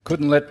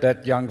Couldn't let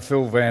that young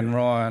Phil Van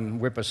Ryan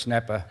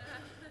whippersnapper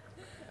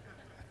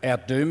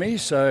outdo me,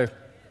 so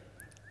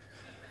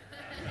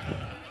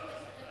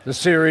the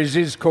series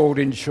is called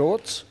In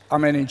Short.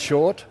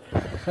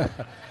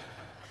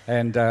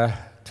 And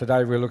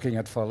today we're looking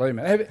at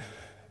Philemon.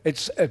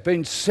 It's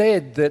been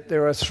said that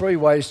there are three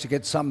ways to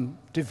get some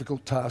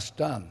difficult task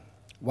done.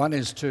 One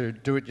is to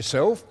do it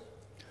yourself.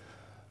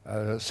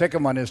 The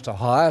second one is to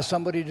hire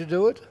somebody to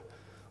do it.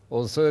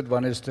 Or the third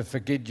one is to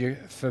forbid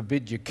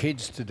your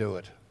kids to do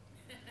it.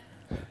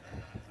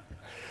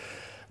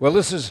 Well,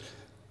 this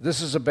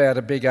is about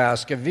a big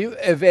ask. Have you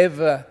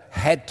ever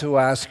had to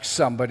ask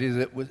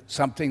somebody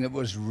something that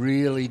was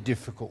really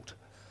difficult?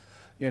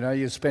 You know,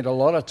 you spent a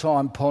lot of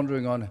time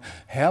pondering on,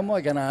 how am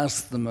I going to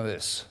ask them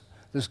this?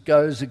 This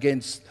goes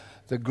against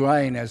the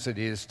grain as it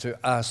is to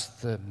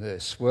ask them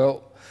this.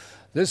 Well,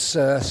 this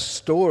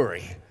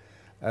story,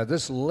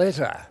 this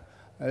letter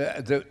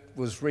that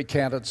was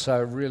recounted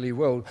so really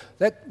well,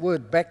 that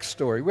word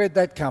backstory, where'd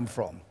that come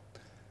from?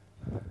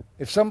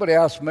 If somebody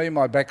asked me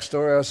my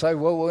backstory, I say,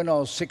 well, when I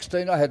was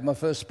 16, I had my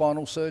first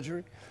spinal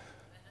surgery.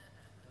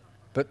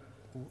 But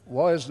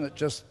why isn't it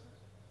just...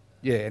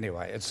 Yeah,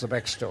 anyway, it's the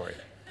backstory.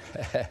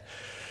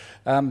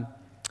 And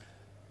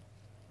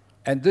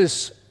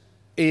this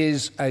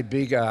is a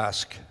big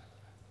ask.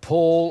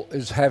 Paul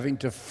is having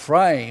to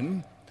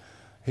frame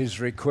his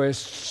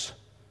requests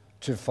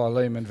to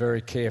Philemon very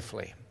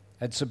carefully.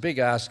 It's a big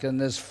ask, and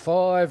there's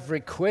 5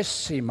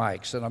 requests he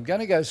makes, and I'm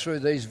going to go through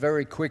these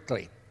very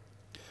quickly.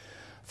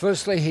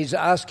 Firstly, he's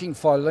asking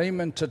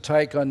Philemon to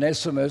take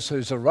Onesimus,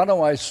 who's a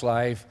runaway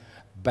slave,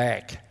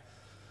 back.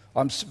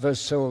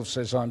 Verse 12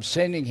 says, I'm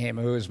sending him,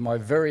 who is my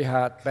very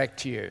heart, back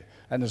to you.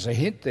 And there's a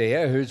hint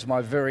there, who's my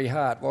very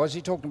heart. Why is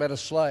he talking about a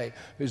slave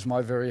who's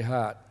my very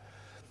heart?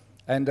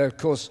 And of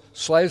course,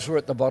 slaves were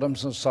at the bottom of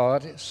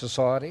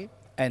society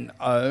and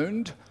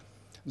owned.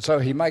 And so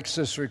he makes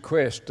this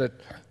request that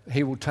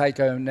he will take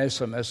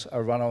Onesimus,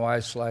 a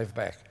runaway slave,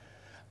 back.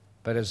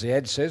 But as the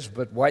ad says,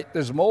 but wait,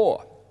 there's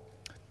more.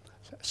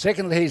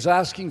 Secondly, he's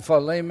asking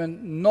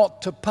Philemon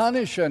not to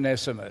punish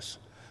Onesimus.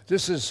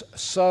 This is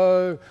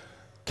so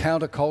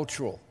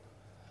countercultural.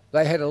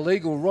 They had a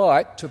legal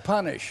right to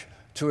punish,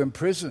 to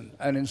imprison,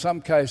 and in some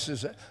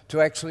cases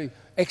to actually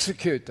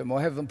execute them or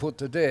have them put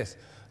to death.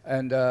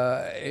 And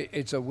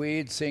it's a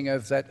weird thing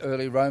of that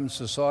early Roman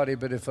society,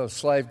 but if a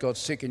slave got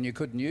sick and you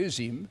couldn't use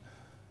him,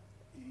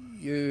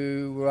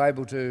 you were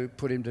able to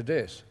put him to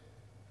death.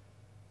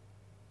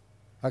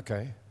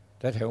 Okay,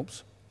 that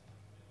helps.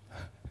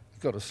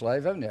 You've got a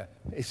slave, haven't you?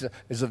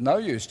 He's of no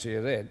use to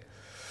you then.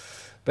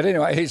 But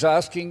anyway, he's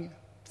asking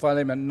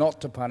Philemon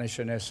not to punish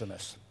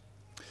Onesimus.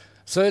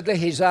 Thirdly,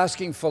 he's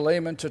asking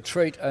Philemon to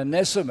treat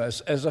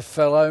Onesimus as a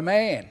fellow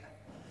man.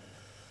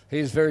 He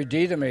is very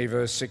dear to me,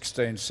 verse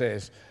 16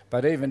 says,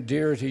 but even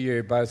dearer to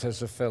you both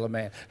as a fellow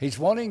man. He's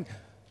wanting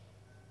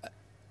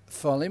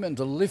Philemon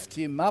to lift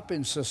him up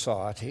in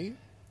society,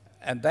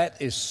 and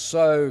that is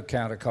so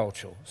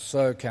countercultural,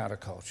 so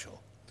countercultural.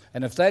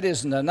 And if that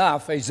isn't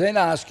enough, he's then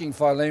asking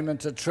Philemon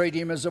to treat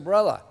him as a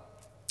brother.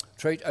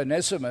 Treat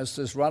Onesimus,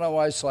 this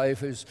runaway slave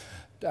who's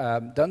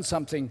done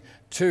something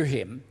to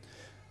him.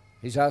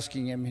 He's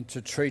asking him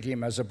to treat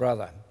him as a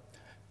brother,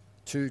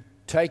 to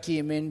take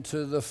him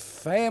into the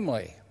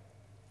family.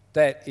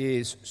 That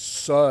is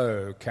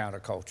so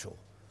countercultural.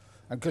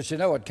 And because you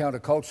know what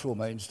countercultural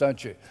means,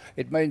 don't you?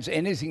 It means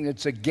anything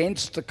that's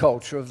against the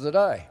culture of the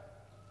day.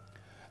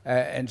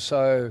 And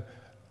so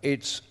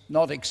it's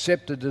not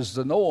accepted as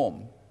the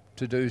norm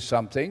to do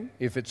something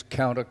if it's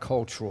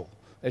countercultural.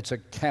 It's a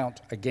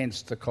count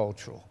against the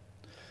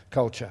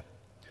culture.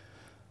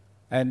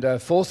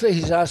 And fourthly,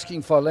 he's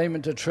asking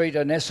Philemon to treat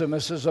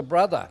Onesimus as a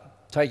brother.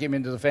 Take him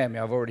into the family.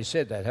 I've already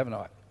said that, haven't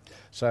I?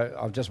 So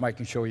I'm just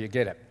making sure you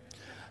get it.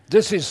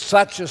 This is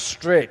such a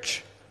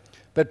stretch,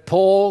 but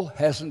Paul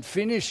hasn't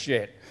finished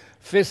yet.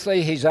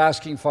 Fifthly, he's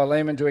asking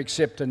Philemon to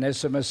accept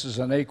Onesimus as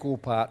an equal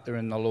partner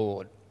in the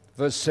Lord.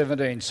 Verse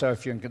 17, so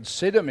if you can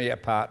consider me a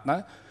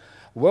partner,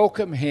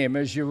 welcome him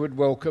as you would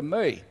welcome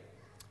me.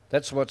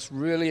 That's what's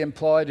really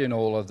implied in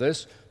all of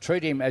this.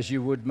 Treat him as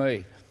you would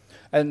me.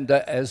 And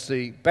as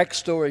the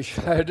backstory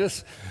showed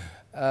us,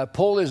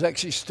 Paul is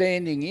actually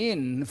standing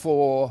in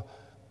for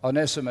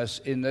Onesimus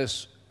in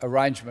this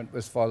arrangement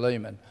with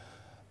Philemon.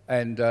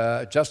 And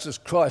just as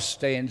Christ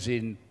stands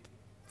in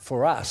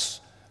for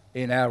us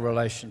in our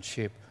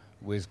relationship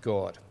with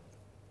God.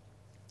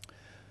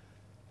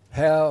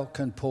 How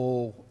can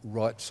Paul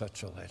write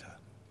such a letter?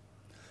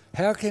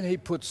 How can he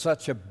put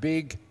such a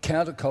big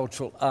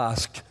countercultural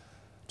ask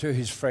to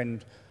his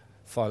friend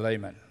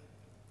Philemon?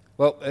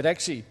 Well, it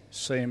actually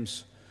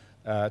seems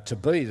to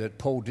be that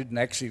Paul didn't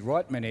actually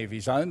write many of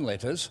his own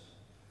letters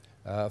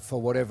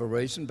for whatever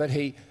reason, but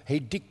he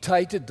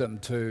dictated them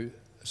to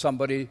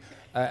somebody,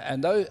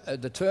 and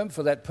the term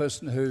for that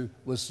person who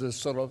was the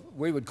sort of,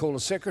 we would call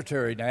a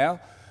secretary now,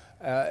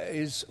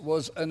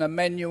 was an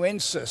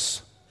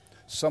amanuensis,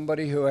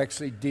 somebody who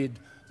actually did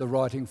the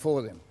writing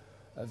for them.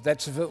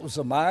 That's if it was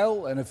a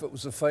male, and if it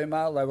was a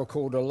female, they were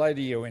called a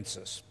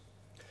ladyuensis.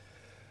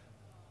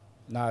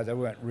 No, they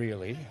weren't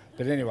really.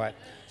 But anyway,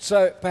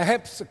 so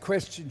perhaps the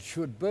question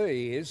should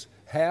be is,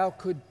 how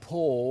could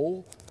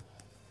Paul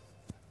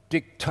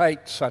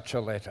dictate such a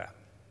letter?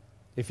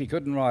 If he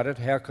couldn't write it,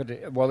 how could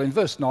it? Well, in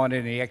verse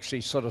 19, he actually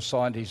sort of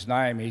signed his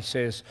name. He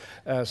says,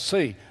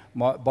 see,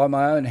 by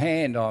my own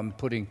hand I'm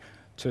putting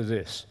to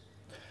this.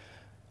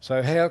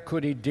 So how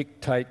could he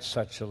dictate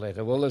such a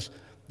letter? Well,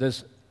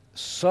 there's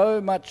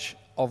so much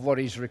of what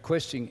he's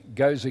requesting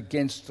goes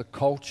against the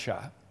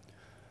culture.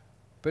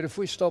 But if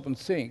we stop and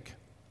think,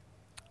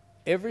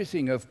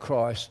 everything of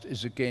Christ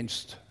is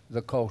against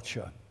the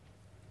culture.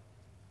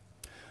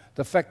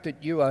 The fact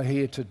that you are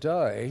here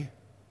today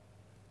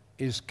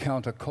is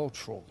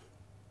countercultural,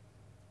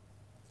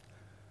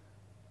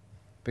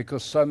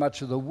 because so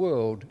much of the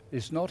world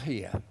is not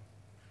here.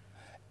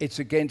 It's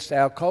against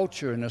our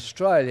culture in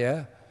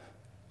Australia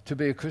to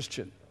be a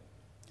Christian,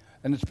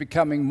 and it's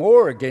becoming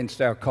more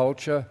against our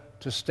culture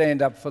to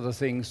stand up for the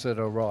things that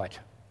are right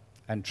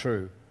and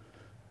true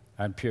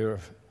and pure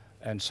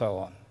and so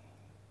on.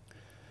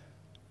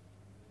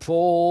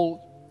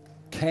 Paul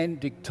can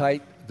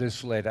dictate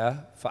this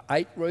letter for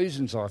 8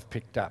 reasons I've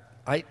picked up.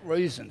 8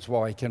 reasons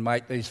why he can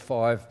make these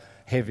 5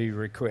 heavy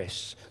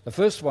requests. The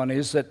first one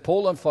is that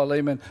Paul and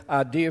Philemon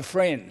are dear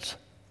friends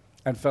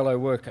and fellow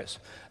workers.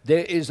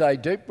 There is a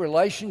deep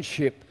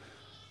relationship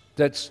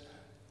that's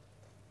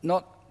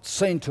not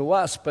seen to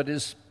us, but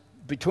is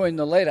between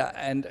the letter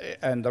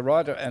and the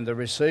writer and the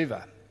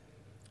receiver.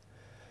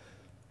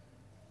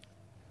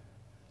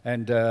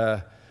 And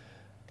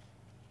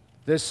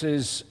this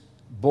is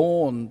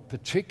born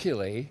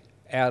particularly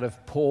out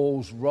of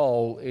Paul's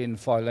role in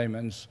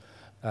Philemon's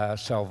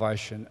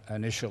salvation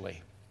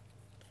initially.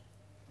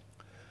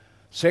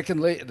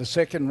 Secondly, the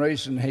second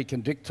reason he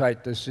can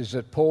dictate this is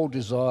that Paul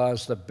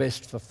desires the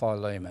best for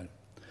Philemon.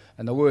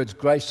 And the words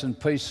grace and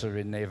peace are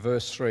in there,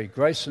 verse 3.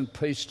 Grace and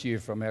peace to you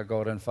from our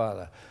God and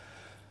Father.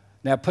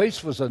 Now,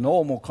 peace was a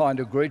normal kind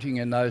of greeting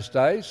in those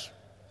days.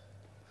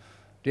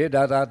 Dear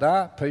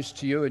da-da-da, peace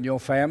to you and your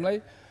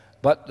family.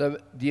 But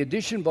the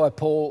addition by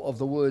Paul of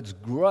the words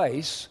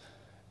grace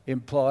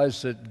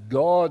implies that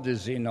God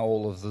is in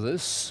all of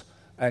this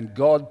and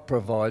God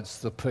provides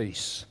the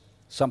peace,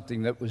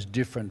 something that was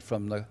different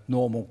from the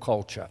normal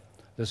culture.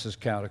 This is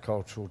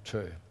countercultural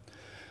too.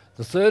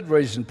 The third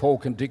reason Paul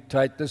can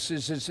dictate this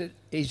is that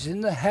he's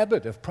in the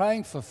habit of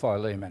praying for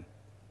Philemon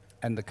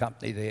and the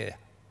company there.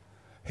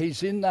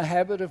 He's in the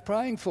habit of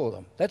praying for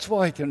them. That's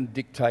why he can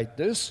dictate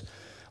this.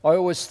 I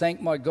always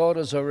thank my God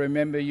as I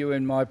remember you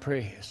in my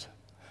prayers.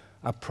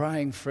 A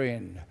praying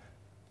friend.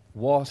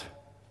 What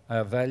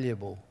a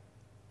valuable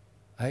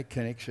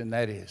connection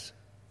that is.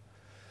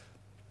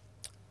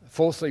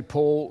 Fourthly,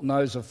 Paul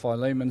knows of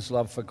Philemon's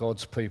love for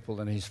God's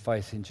people and his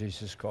faith in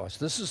Jesus Christ.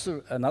 This is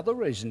another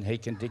reason he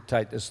can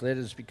dictate this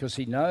letter, is because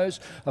he knows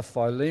of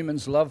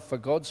Philemon's love for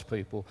God's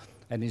people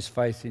and his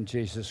faith in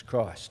Jesus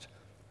Christ.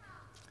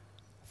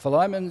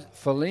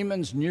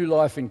 Philemon's new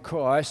life in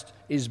Christ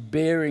is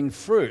bearing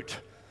fruit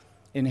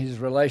in his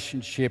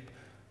relationship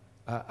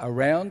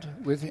around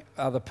with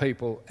other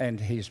people and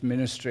his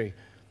ministry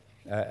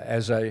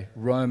as a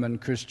Roman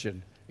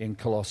Christian in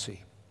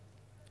Colossae.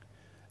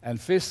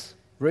 And fifth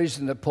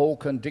reason that Paul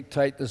can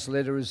dictate this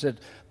letter is that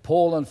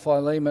Paul and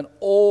Philemon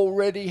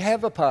already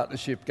have a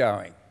partnership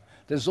going.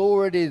 There's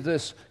already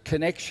this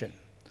connection.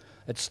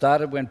 It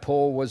started when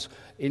Paul was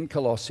in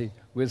Colossae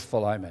with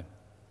Philemon.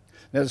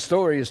 Now, the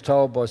story is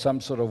told by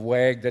some sort of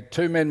wag that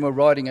 2 men were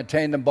riding a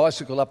tandem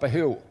bicycle up a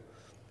hill,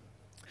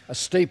 a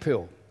steep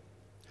hill.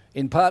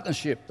 In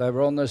partnership, they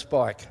were on this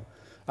bike.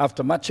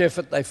 After much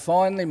effort, they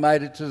finally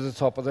made it to the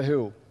top of the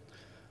hill.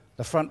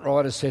 The front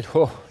rider said,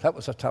 "Oh, that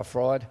was a tough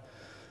ride."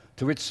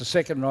 To which the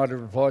second rider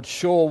replied,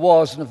 "Sure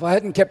was, and if I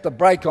hadn't kept the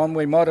brake on,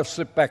 we might have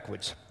slipped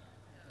backwards."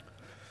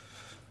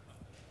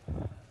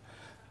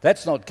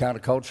 That's not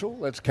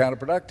countercultural, that's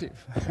counterproductive.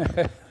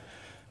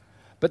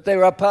 But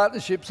there are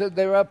partnerships,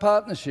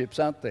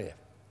 aren't there?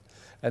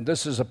 And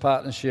this is a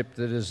partnership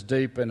that is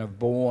deep and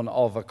born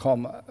of a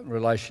common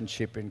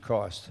relationship in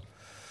Christ.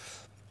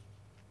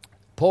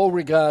 Paul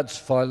regards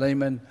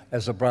Philemon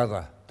as a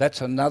brother.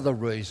 That's another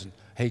reason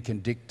he can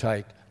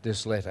dictate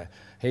this letter.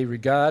 He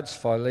regards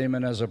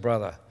Philemon as a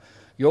brother.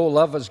 Your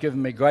love has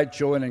given me great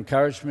joy and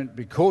encouragement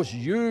because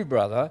you,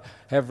 brother,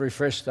 have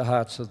refreshed the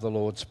hearts of the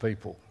Lord's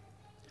people.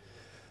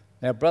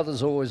 Now,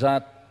 brothers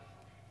and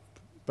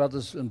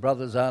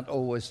brothers aren't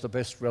always the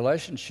best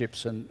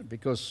relationships, and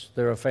because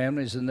there are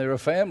families and there are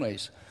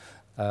families.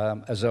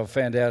 As I've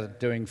found out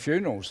doing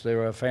funerals,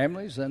 there are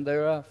families and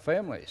there are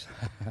families.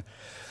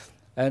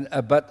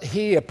 But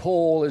here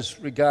Paul is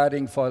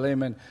regarding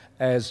Philemon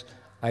as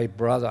a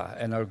brother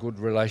and a good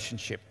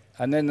relationship.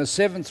 And then the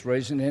seventh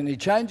reason, and he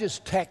changes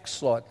tack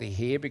slightly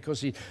here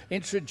because he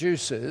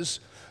introduces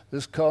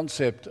this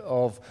concept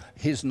of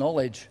his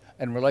knowledge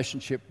and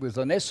relationship with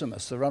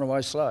Onesimus, the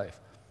runaway slave.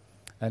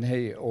 And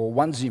he, or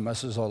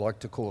Onesimus as I like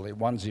to call it,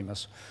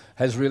 Onesimus,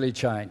 has really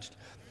changed.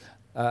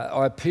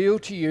 I appeal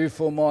to you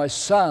for my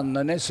son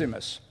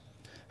Onesimus,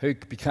 who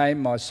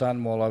became my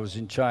son while I was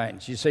in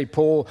chains. You see,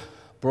 Paul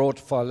brought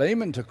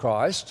Philemon to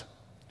Christ,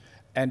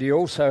 And he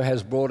also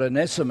has brought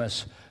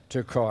Onesimus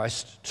to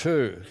Christ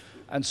too.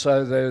 And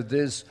so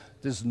there's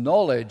this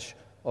knowledge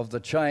of the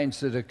change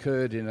that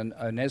occurred in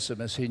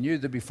Onesimus. He knew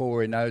the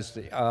before, he knows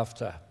the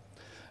after.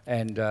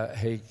 And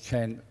he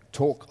can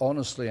talk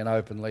honestly and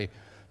openly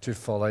to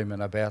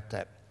Philemon about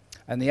that.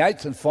 And the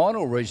eighth and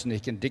final reason he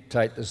can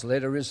dictate this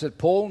letter is that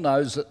Paul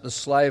knows that the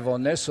slave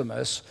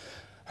Onesimus,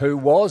 who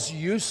was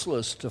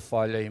useless to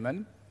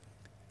Philemon,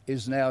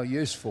 is now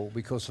useful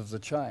because of the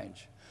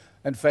change.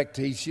 In fact,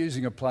 he's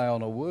using a play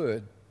on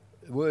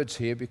words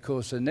here,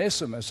 because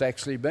Onesimus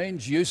actually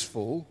means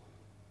useful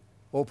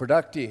or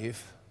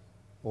productive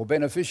or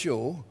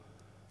beneficial,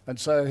 and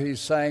so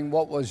he's saying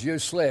what was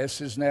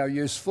useless is now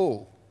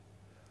useful.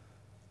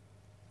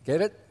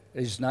 Get it?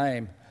 His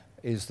name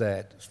is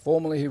that.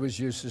 Formerly he was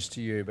useless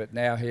to you, but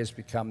now he has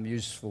become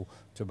useful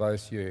to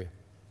both you.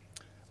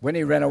 When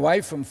he ran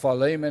away from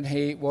Philemon,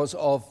 he was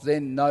of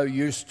then no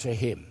use to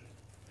him.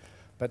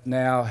 But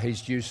now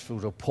he's useful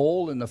to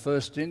Paul in the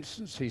first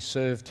instance. He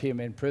served him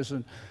in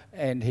prison,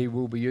 and he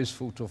will be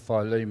useful to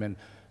Philemon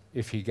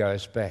if he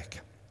goes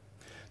back.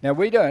 Now,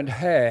 we don't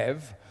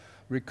have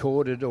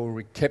recorded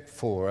or kept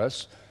for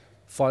us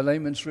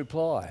Philemon's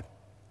reply.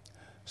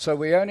 So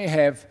we only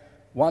have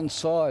one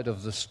side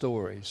of the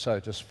story, so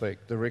to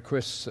speak, the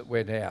requests that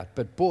went out.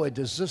 But boy,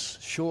 does this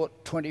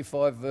short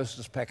 25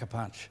 verses pack a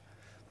punch.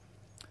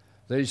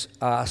 These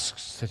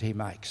asks that he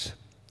makes.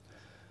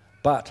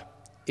 But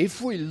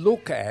if we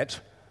look at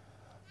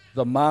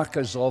the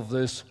markers of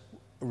this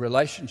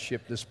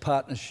relationship, this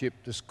partnership,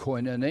 this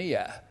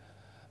koinonia,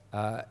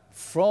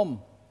 from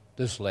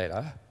this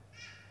letter,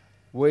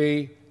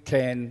 we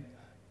can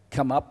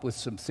come up with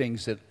some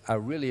things that are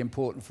really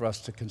important for us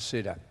to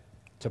consider,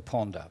 to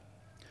ponder.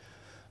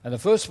 And the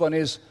first one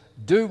is,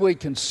 do we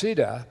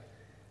consider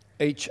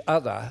each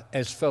other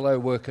as fellow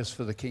workers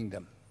for the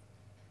kingdom?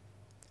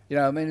 You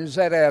know, I mean, is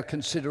that our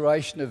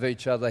consideration of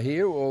each other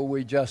here, or are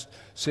we just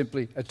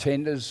simply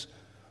attenders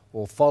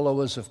or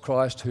followers of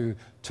Christ who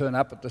turn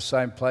up at the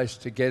same place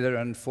together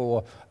and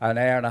for an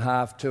hour and a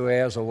half, 2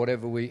 hours or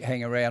whatever we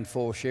hang around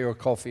for, share a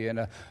coffee and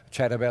a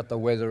chat about the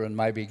weather and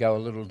maybe go a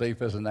little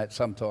deeper than that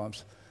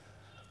sometimes?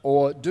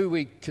 Or do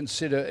we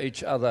consider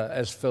each other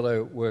as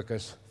fellow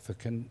workers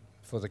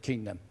for the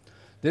kingdom?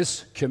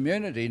 This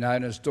community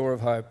known as Door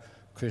of Hope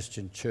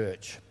Christian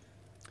Church.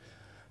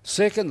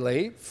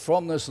 Secondly,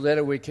 from this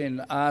letter we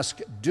can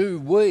ask, do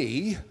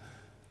we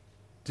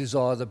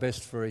desire the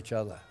best for each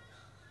other?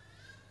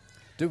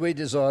 Do we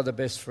desire the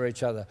best for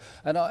each other?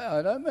 And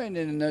I don't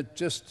mean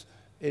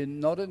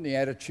not in the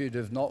attitude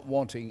of not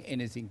wanting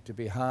anything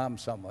to harm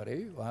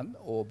somebody,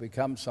 or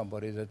become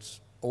somebody that's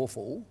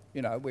awful.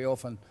 You know, we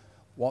often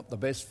want the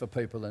best for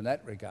people in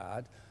that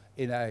regard,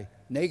 in a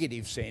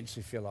negative sense,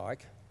 if you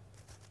like,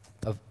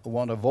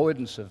 want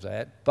avoidance of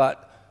that.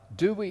 But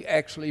do we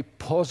actually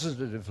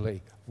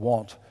positively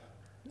want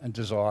and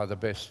desire the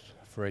best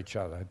for each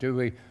other? Do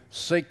we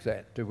seek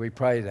that? Do we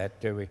pray that?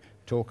 Do we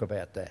talk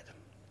about that?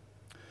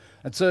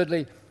 And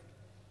thirdly,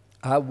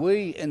 are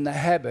we in the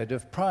habit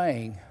of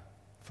praying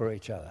for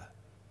each other?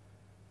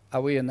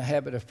 Are we in the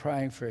habit of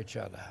praying for each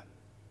other?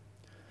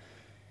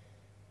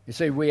 You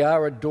see, we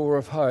are a door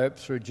of hope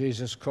through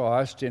Jesus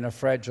Christ in a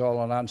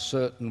fragile and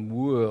uncertain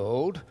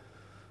world,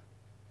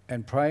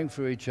 and praying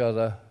for each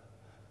other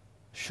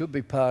should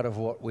be part of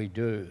what we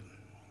do.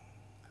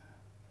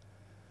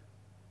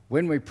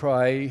 When we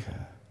pray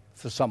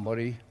for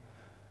somebody,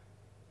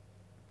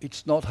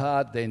 it's not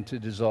hard then to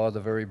desire the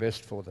very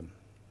best for them.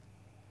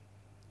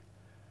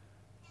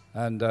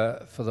 And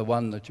for the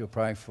one that you're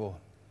praying for.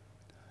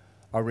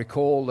 I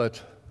recall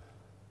that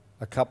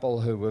a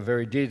couple who were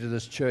very dear to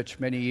this church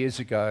many years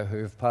ago, who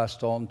have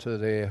passed on to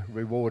their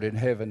reward in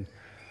heaven.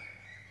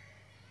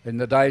 In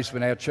the days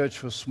when our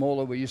church was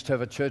smaller, we used to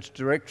have a church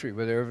directory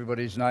where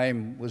everybody's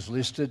name was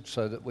listed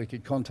so that we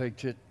could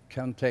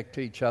contact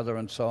each other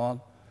and so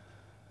on.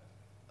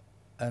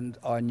 And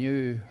I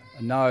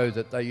know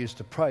that they used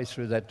to pray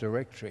through that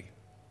directory.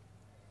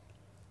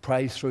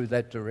 Pray through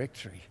that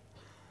directory.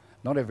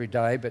 Not every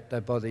day,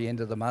 but by the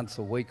end of the month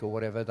or week or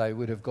whatever, they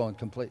would have gone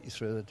completely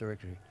through the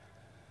directory.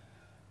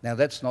 Now,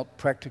 that's not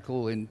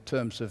practical in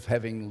terms of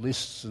having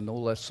lists and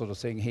all that sort of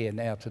thing here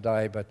now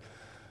today, but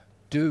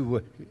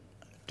do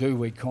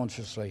we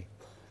consciously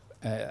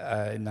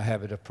in the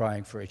habit of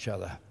praying for each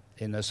other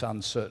in this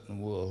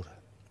uncertain world?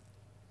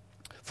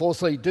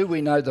 Fourthly, do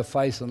we know the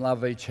faith and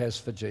love each has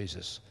for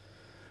Jesus?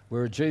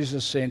 We're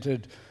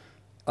Jesus-centred,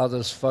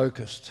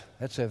 others-focused.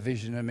 That's our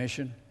vision and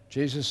mission.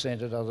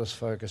 Jesus-centred,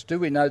 others-focused. Do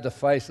we know the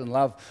faith and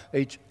love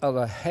each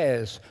other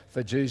has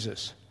for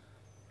Jesus?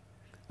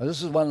 Now,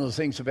 this is one of the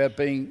things about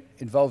being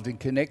involved in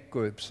connect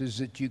groups, is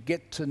that you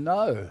get to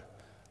know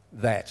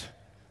that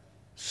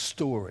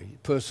story,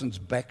 person's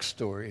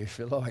backstory, if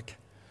you like.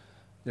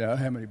 You know,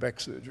 how many back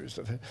surgeries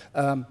I've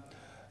had.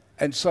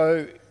 And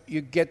so you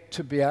get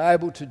to be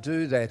able to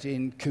do that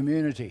in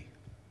community,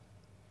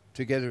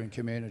 together in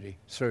community,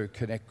 through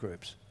connect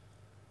groups.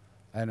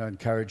 And I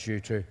encourage you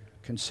to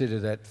consider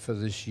that for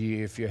this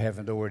year if you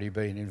haven't already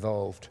been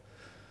involved.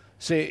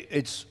 See,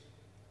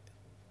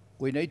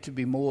 we need to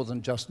be more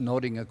than just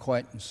nodding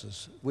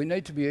acquaintances. We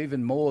need to be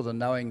even more than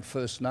knowing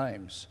first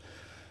names.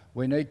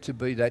 We need to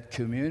be that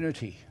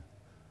community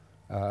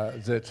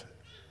that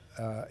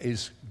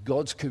is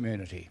God's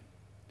community,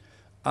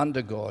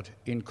 under God,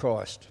 in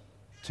Christ,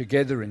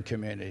 together in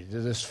community,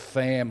 this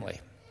family.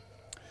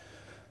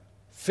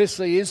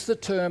 Fifthly is the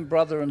term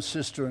brother and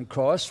sister in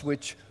Christ,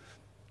 which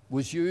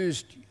was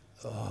used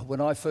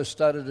when I first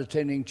started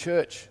attending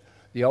church.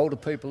 The older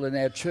people in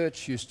our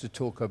church used to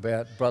talk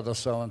about brother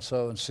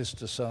so-and-so and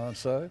sister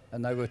so-and-so,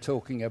 and they were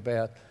talking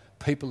about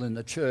people in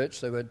the church.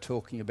 They weren't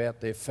talking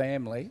about their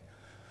family.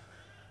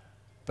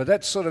 But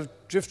that sort of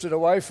drifted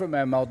away from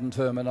our modern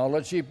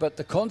terminology, but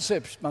the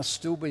concept must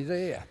still be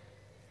there.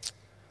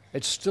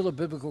 It's still a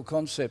biblical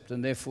concept,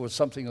 and therefore it's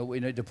something that we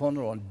need to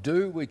ponder on.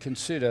 Do we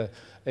consider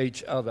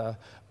each other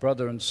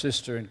brother and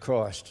sister in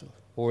Christ,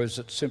 or is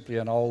it simply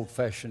an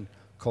old-fashioned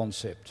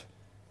concept?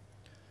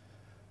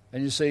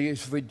 And you see,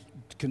 if we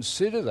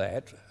consider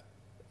that,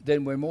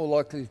 then we're more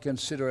likely to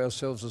consider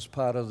ourselves as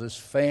part of this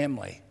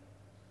family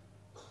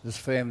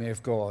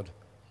of God,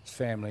 this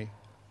family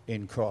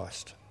in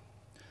Christ.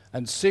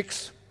 And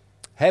sixth,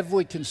 have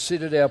we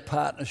considered our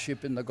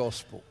partnership in the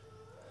gospel?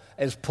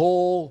 As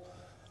Paul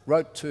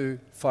wrote to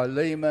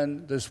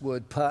Philemon, this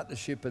word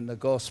partnership in the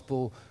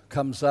gospel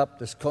comes up,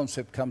 this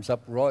concept comes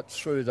up right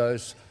through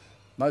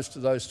most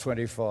of those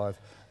 25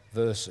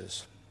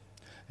 verses.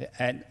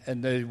 And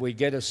we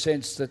get a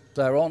sense that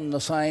they're on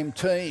the same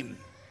team,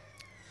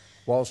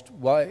 whilst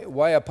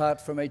way apart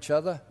from each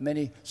other,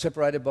 many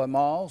separated by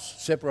miles,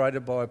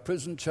 separated by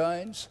prison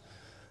chains,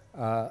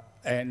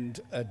 and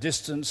a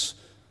distance.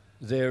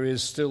 There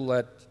is still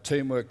that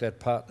teamwork, that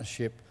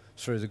partnership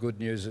through the good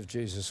news of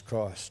Jesus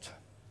Christ.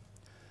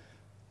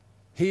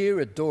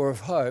 Here at Door of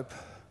Hope,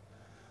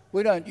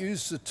 we don't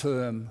use the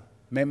term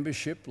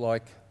membership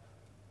like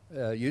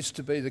used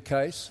to be the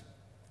case.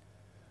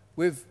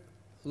 We've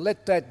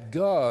let that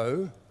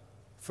go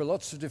for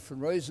lots of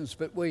different reasons,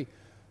 but we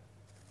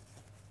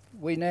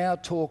now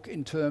talk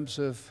in terms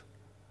of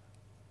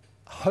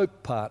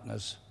hope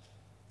partners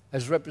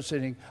as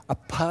representing a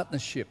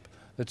partnership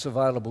that's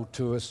available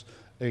to us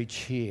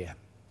each year.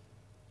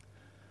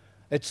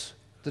 It's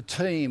the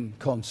team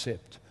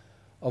concept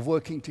of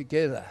working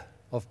together,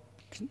 of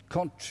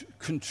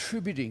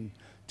contributing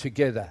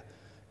together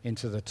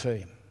into the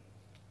team.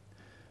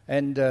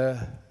 And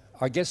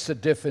I guess the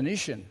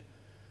definition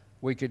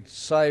we could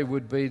say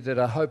would be that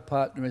a hope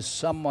partner is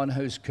someone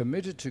who's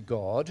committed to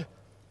God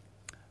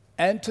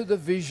and to the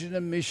vision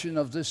and mission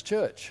of this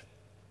church,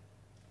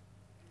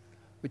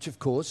 which of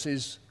course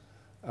is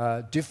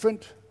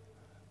different.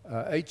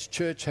 Each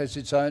church has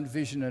its own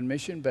vision and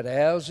mission, but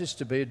ours is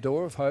to be a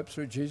door of hope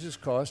through Jesus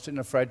Christ in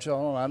a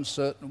fragile and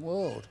uncertain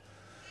world.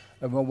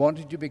 And we're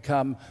wanting to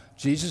become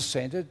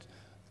Jesus-centered,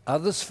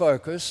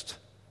 others-focused,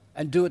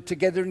 and do it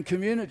together in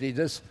community.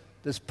 This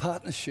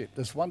partnership,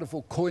 this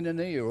wonderful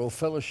koinonia or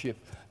fellowship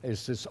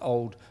is this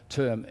old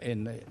term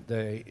in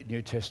the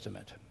New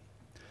Testament.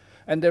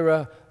 And there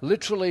are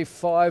literally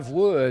 5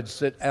 words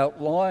that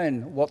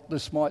outline what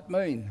this might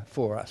mean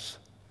for us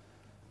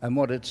and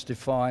what it's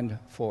defined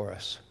for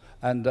us.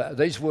 And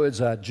these words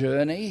are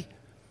journey,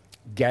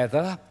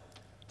 gather,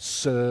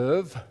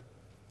 serve,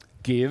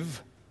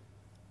 give,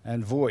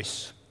 and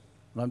voice.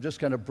 And I'm just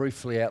going to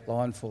briefly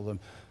outline for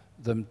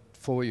them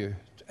for you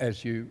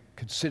as you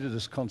consider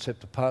this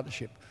concept of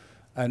partnership.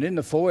 And in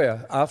the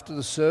foyer, after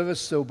the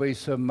service, there'll be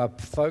some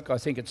folk, I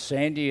think it's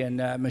Sandy and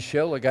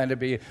Michelle, are going to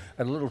be at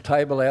a little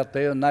table out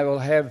there, and they will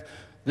have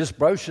this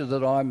brochure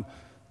that I'm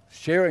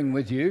sharing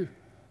with you,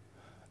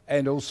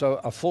 and also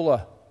a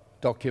fuller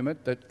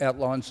document that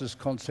outlines this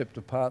concept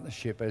of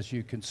partnership as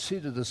you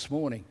consider this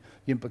morning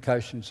the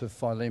implications of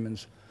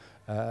Philemon's,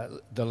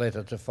 the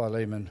letter to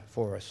Philemon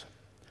for us.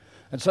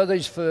 And so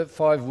these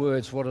 5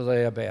 words, what are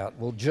they about?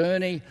 Well,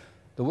 journey.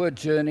 The word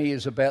journey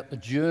is about the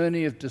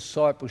journey of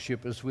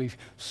discipleship as we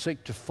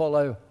seek to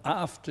follow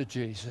after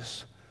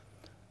Jesus.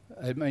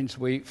 It means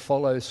we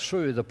follow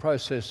through the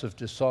process of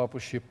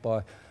discipleship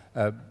by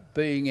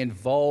being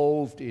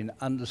involved in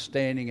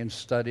understanding and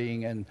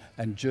studying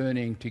and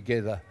journeying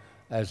together,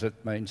 as it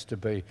means to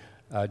be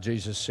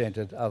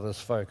Jesus-centered,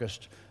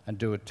 others-focused, and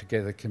do it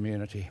together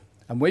community.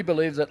 And we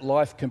believe that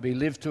life can be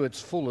lived to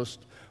its fullest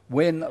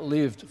when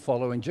lived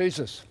following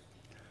Jesus.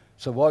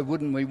 So why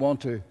wouldn't we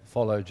want to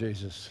follow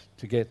Jesus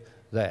to get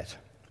that?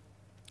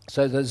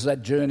 So there's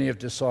that journey of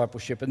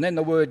discipleship. And then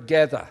the word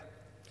gather.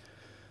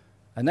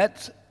 And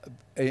that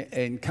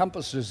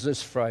encompasses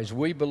this phrase.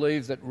 We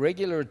believe that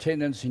regular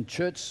attendance in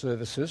church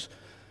services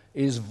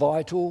is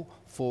vital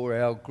for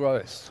our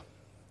growth.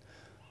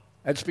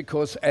 That's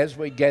because as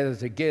we gather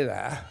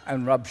together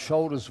and rub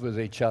shoulders with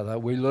each other,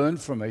 we learn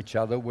from each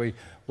other, we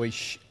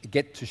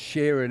get to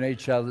share in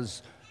each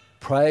other's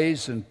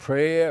praise and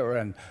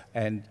prayer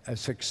and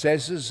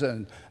successes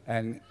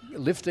and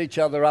lift each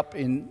other up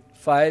in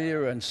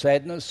failure and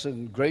sadness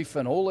and grief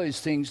and all these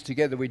things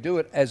together. We do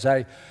it as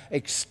an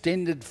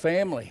extended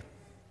family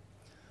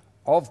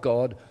of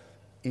God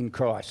in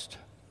Christ.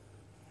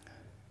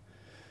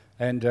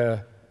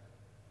 And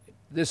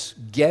this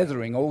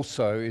gathering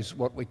also is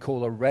what we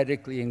call a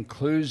radically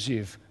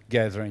inclusive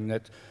gathering,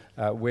 that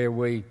where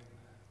we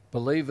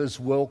believers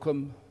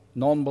welcome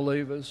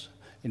non-believers,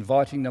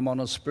 inviting them on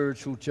a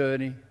spiritual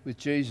journey with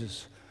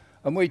Jesus.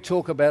 And we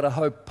talk about a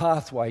hope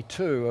pathway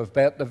too,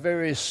 about the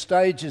various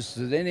stages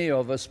that any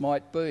of us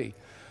might be.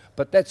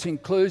 But that's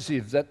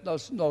inclusive. That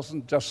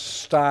doesn't just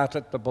start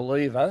at the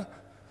believer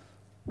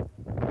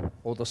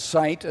or the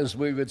saint, as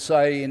we would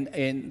say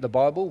in the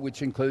Bible,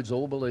 which includes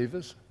all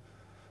believers,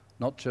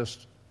 not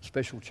just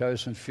special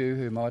chosen few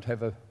who might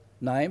have a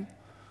name,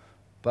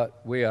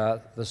 but we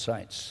are the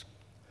saints.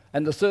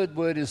 And the third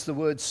word is the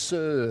word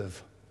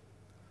serve.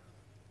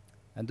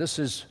 And this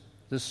is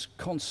this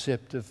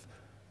concept of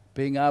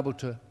being able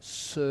to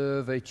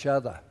serve each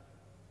other.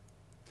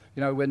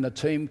 You know, when the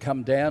team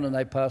come down and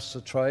they pass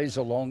the trays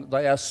along,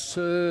 they are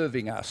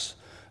serving us.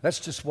 That's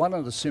just one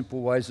of the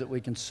simple ways that we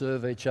can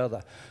serve each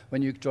other.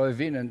 When you drove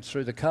in and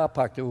through the car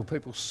park, there were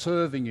people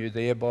serving you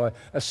there by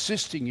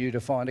assisting you to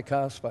find a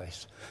car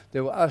space.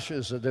 There were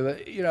ushers, there were,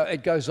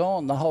 it goes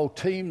on. The whole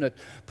team that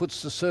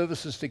puts the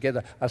services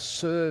together are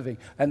serving.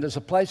 And there's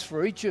a place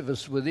for each of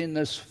us within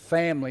this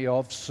family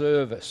of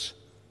service.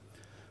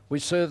 We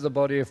serve the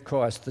body of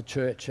Christ, the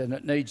church, and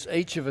it needs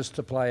each of us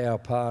to play our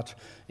part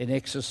in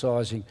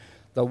exercising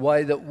the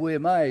way that we're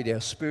made,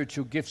 our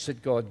spiritual gifts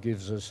that God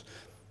gives us,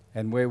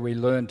 and where we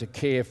learn to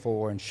care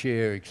for and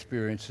share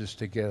experiences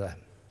together.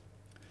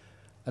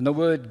 And the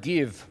word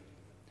give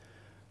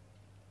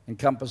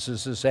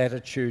encompasses this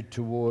attitude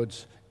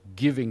towards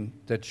giving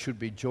that should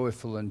be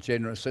joyful and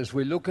generous. As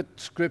we look at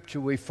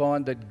Scripture, we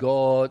find that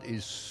God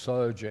is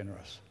so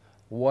generous,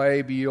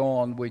 way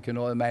beyond we can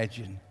all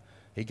imagine.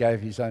 He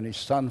gave his only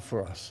Son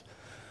for us.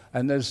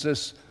 And there's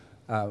this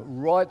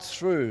right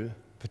through,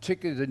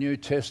 particularly the New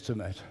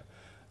Testament,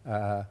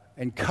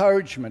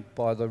 encouragement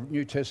by the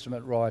New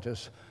Testament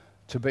writers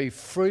to be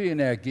free in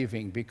our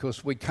giving,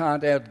 because we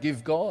can't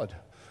outgive God.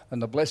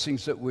 And the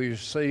blessings that we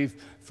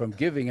receive from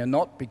giving are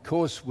not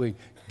because we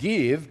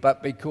give,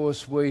 but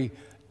because we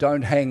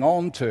don't hang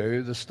on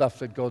to the stuff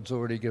that God's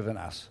already given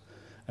us.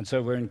 And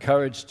so we're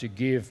encouraged to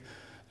give.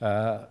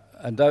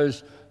 And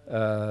those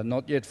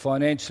not yet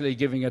financially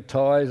giving a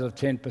tithe of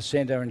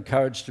 10% are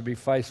encouraged to be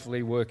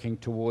faithfully working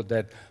toward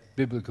that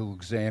biblical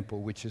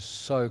example, which is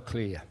so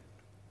clear.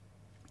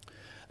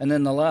 And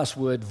then the last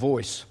word,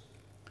 voice.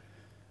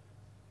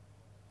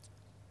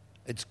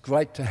 It's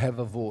great to have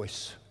a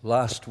voice.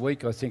 Last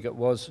week, I think it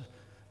was,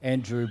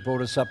 Andrew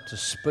brought us up to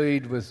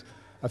speed with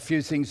a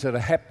few things that are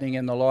happening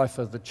in the life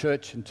of the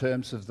church in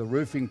terms of the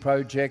roofing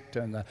project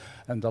and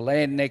the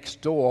land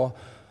next door.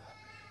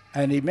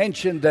 And he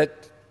mentioned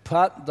that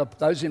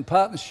those in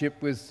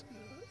partnership with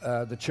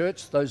the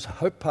church, those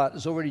Hope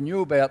Partners, already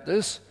knew about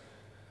this.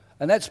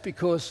 And that's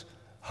because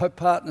Hope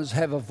Partners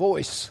have a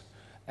voice.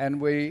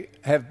 And we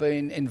have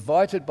been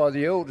invited by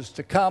the elders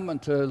to come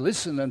and to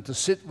listen and to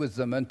sit with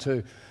them and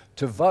to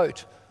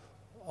vote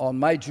on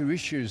major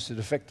issues that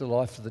affect the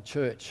life of the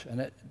church.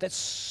 And that's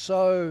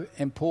so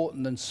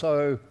important and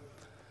so,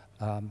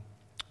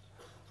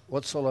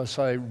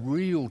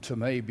 real to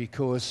me,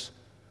 because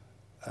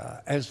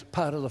as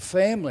part of the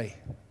family,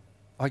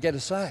 I get a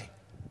say.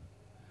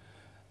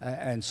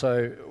 And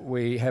so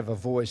we have a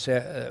voice.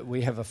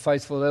 We have a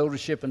faithful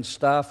eldership and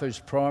staff whose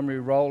primary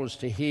role is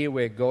to hear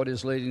where God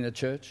is leading the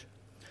church.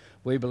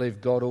 We believe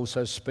God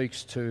also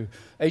speaks to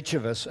each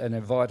of us and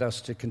invite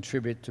us to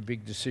contribute to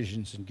big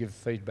decisions and give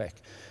feedback.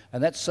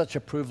 And that's such a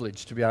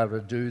privilege to be able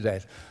to do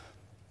that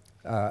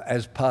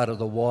as part of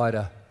the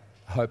wider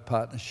Hope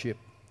Partnership,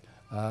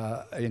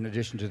 in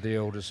addition to the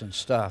elders and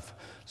staff.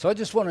 So I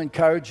just want to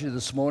encourage you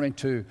this morning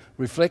to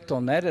reflect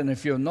on that. And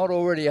if you're not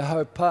already a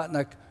Hope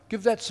Partner,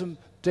 give that some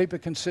deeper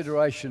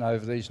consideration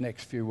over these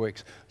next few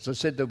weeks. As I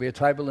said, there'll be a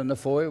table in the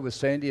foyer with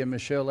Sandy and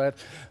Michelle out,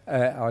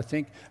 I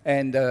think,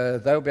 and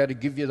they'll be able to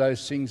give you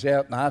those things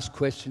out and ask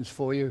questions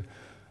for you.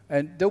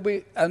 And there'll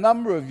be a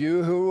number of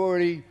you who are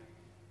already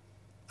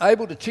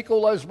able to tick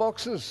all those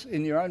boxes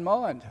in your own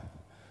mind,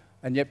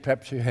 and yet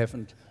perhaps you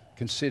haven't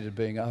considered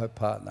being a Hope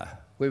Partner.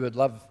 We would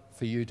love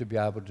for you to be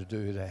able to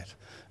do that.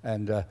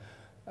 And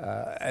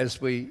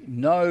as we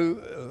know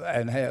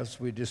and as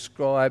we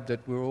described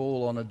that we're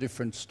all on a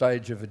different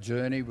stage of a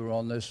journey, we're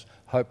on this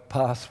hope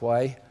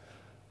pathway,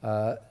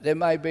 there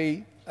may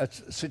be a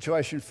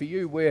situation for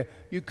you where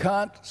you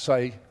can't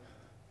say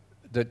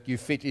that you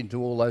fit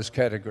into all those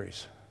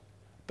categories.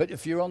 But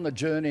if you're on the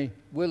journey,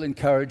 we'll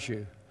encourage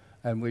you,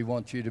 and we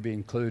want you to be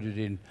included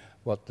in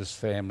what this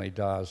family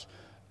does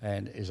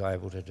and is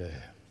able to do.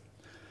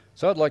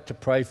 So I'd like to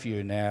pray for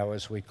you now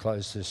as we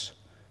close this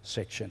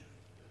section.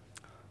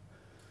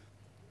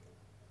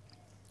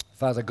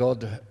 Father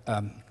God,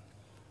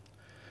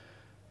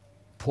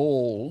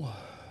 Paul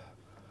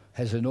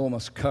has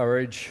enormous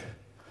courage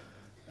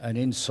and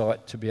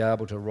insight to be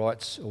able to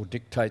write or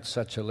dictate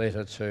such a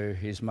letter to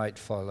his mate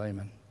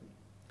Philemon.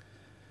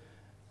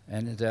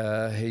 And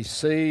he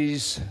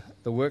sees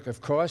the work of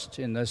Christ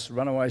in this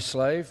runaway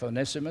slave,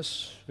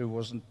 Onesimus, who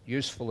wasn't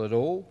useful at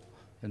all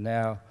and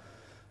now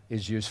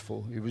is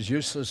useful. He was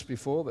useless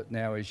before, but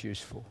now he's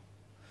useful.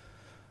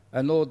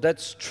 And Lord,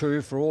 that's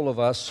true for all of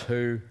us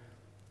who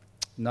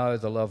know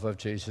the love of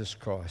Jesus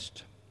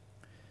Christ.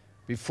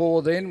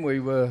 Before then, we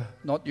were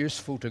not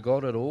useful to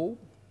God at all,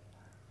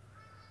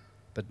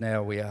 but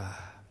now we are.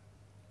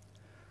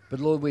 But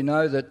Lord, we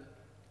know that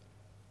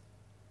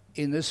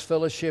in this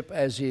fellowship,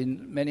 as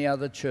in many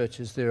other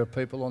churches, there are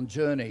people on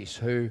journeys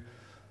who,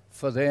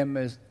 for them,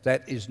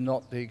 that is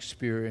not the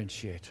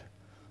experience yet.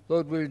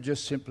 Lord, we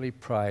just simply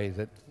pray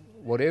that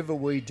whatever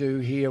we do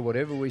here,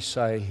 whatever we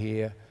say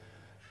here,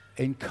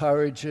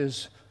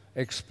 encourages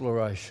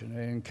exploration,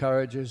 it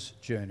encourages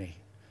journey,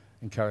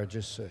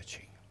 encourages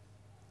searching.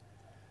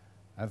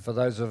 And for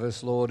those of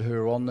us, Lord, who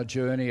are on the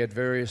journey at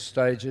various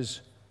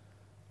stages,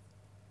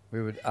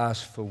 we would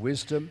ask for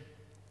wisdom,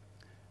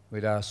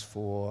 we'd ask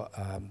for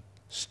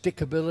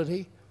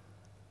stickability,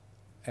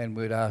 and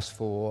we'd ask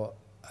for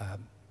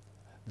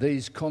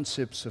these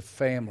concepts of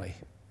family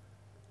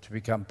to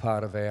become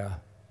part of our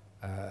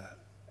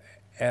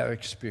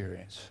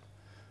experience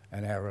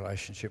and our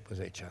relationship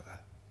with each other.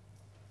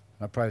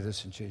 And I pray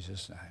this in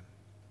Jesus'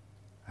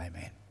 name.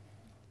 Amen.